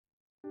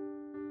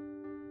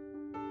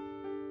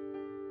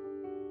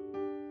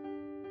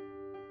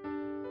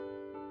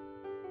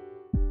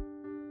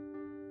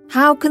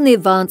How can the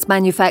advanced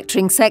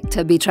manufacturing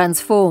sector be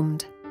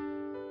transformed?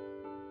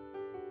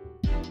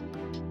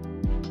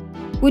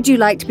 Would you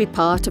like to be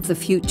part of the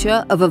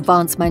future of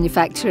advanced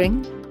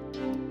manufacturing?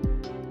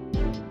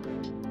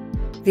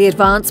 The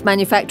advanced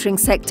manufacturing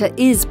sector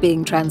is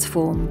being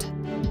transformed.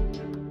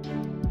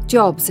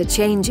 Jobs are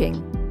changing.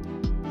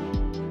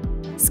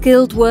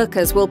 Skilled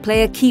workers will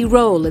play a key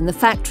role in the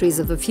factories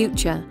of the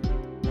future.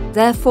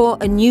 Therefore,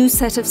 a new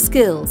set of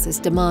skills is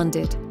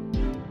demanded.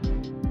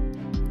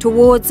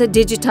 Towards a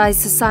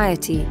digitized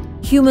society,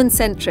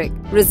 human-centric,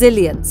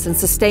 resilience and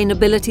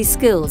sustainability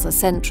skills are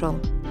central.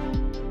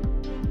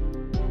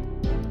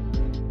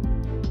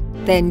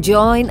 Then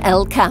join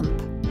LCAMP.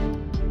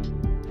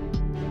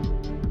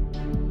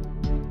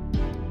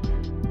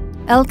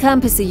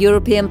 LCAMP is the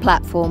European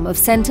platform of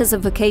Centres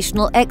of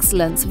Vocational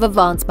Excellence of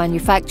Advanced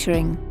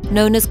Manufacturing,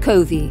 known as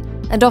COVI,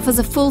 and offers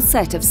a full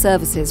set of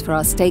services for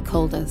our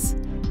stakeholders.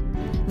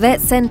 VET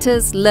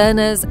centres,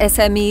 learners,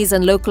 SMEs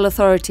and local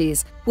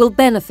authorities will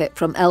benefit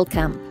from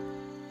LCAMP.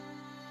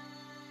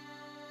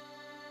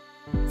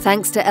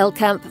 Thanks to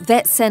LCAMP,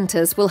 VET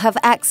centres will have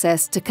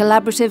access to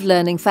collaborative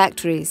learning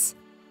factories.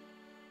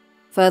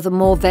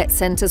 Furthermore, VET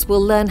centres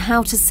will learn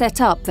how to set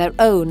up their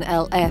own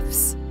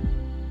LFs.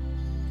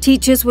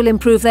 Teachers will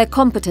improve their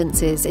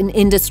competencies in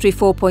Industry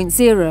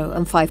 4.0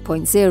 and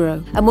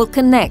 5.0 and will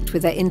connect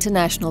with their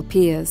international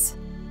peers.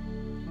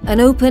 An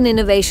open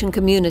innovation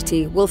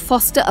community will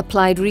foster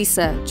applied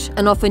research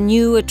and offer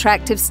new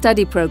attractive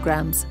study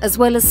programs as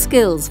well as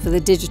skills for the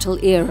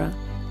digital era.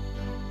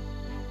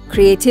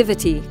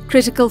 Creativity,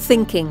 critical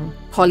thinking,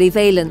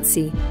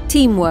 polyvalency,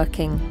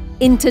 teamworking,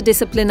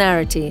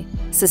 interdisciplinarity,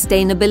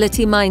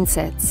 sustainability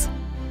mindsets.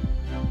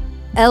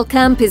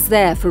 LCAMP is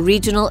there for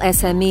regional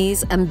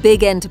SMEs and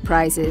big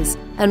enterprises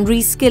and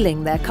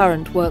reskilling their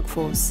current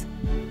workforce.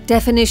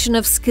 Definition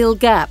of skill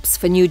gaps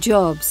for new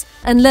jobs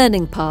and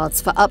learning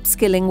paths for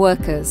upskilling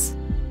workers.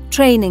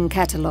 Training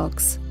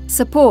catalogues.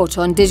 Support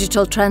on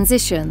digital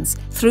transitions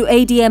through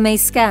ADMA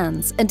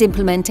scans and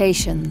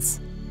implementations.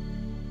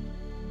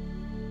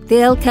 The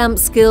LCAMP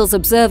Skills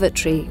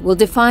Observatory will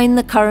define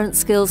the current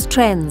skills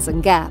trends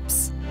and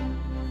gaps.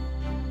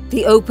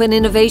 The open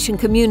innovation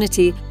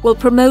community will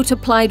promote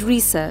applied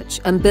research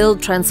and build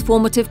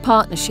transformative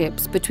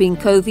partnerships between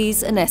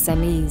COVIs and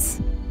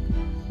SMEs.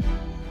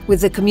 With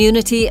the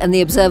community and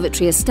the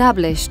observatory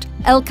established,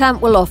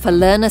 LCAMP will offer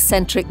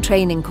learner-centric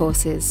training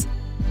courses.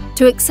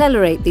 To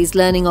accelerate these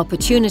learning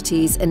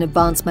opportunities in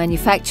advanced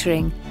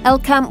manufacturing,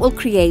 LCAMP will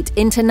create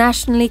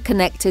internationally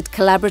connected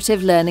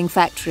collaborative learning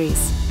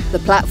factories. The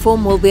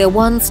platform will be a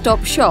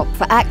one-stop shop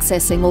for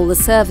accessing all the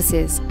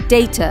services,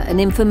 data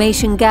and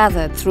information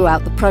gathered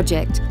throughout the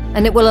project,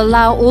 and it will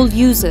allow all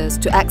users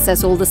to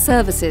access all the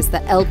services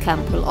that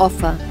LCAMP will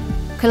offer.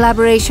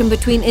 Collaboration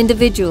between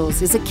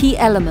individuals is a key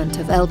element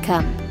of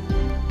LCAMP.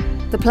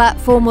 The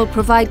platform will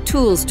provide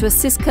tools to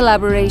assist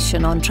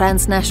collaboration on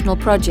transnational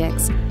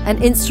projects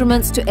and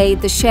instruments to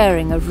aid the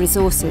sharing of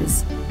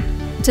resources.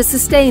 To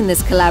sustain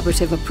this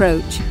collaborative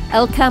approach,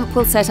 LCAMP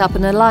will set up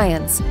an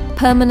alliance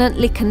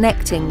permanently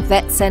connecting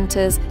VET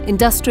centres,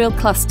 industrial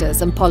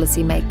clusters and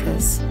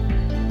policymakers.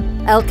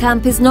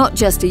 LCAMP is not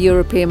just a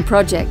European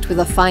project with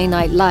a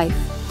finite life.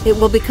 It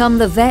will become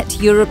the VET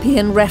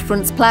European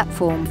reference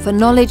platform for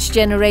knowledge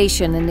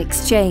generation and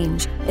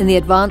exchange in the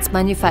advanced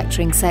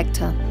manufacturing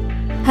sector.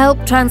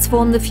 Help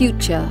transform the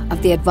future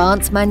of the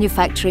advanced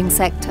manufacturing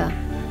sector.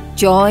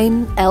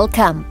 Join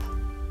LCAMP.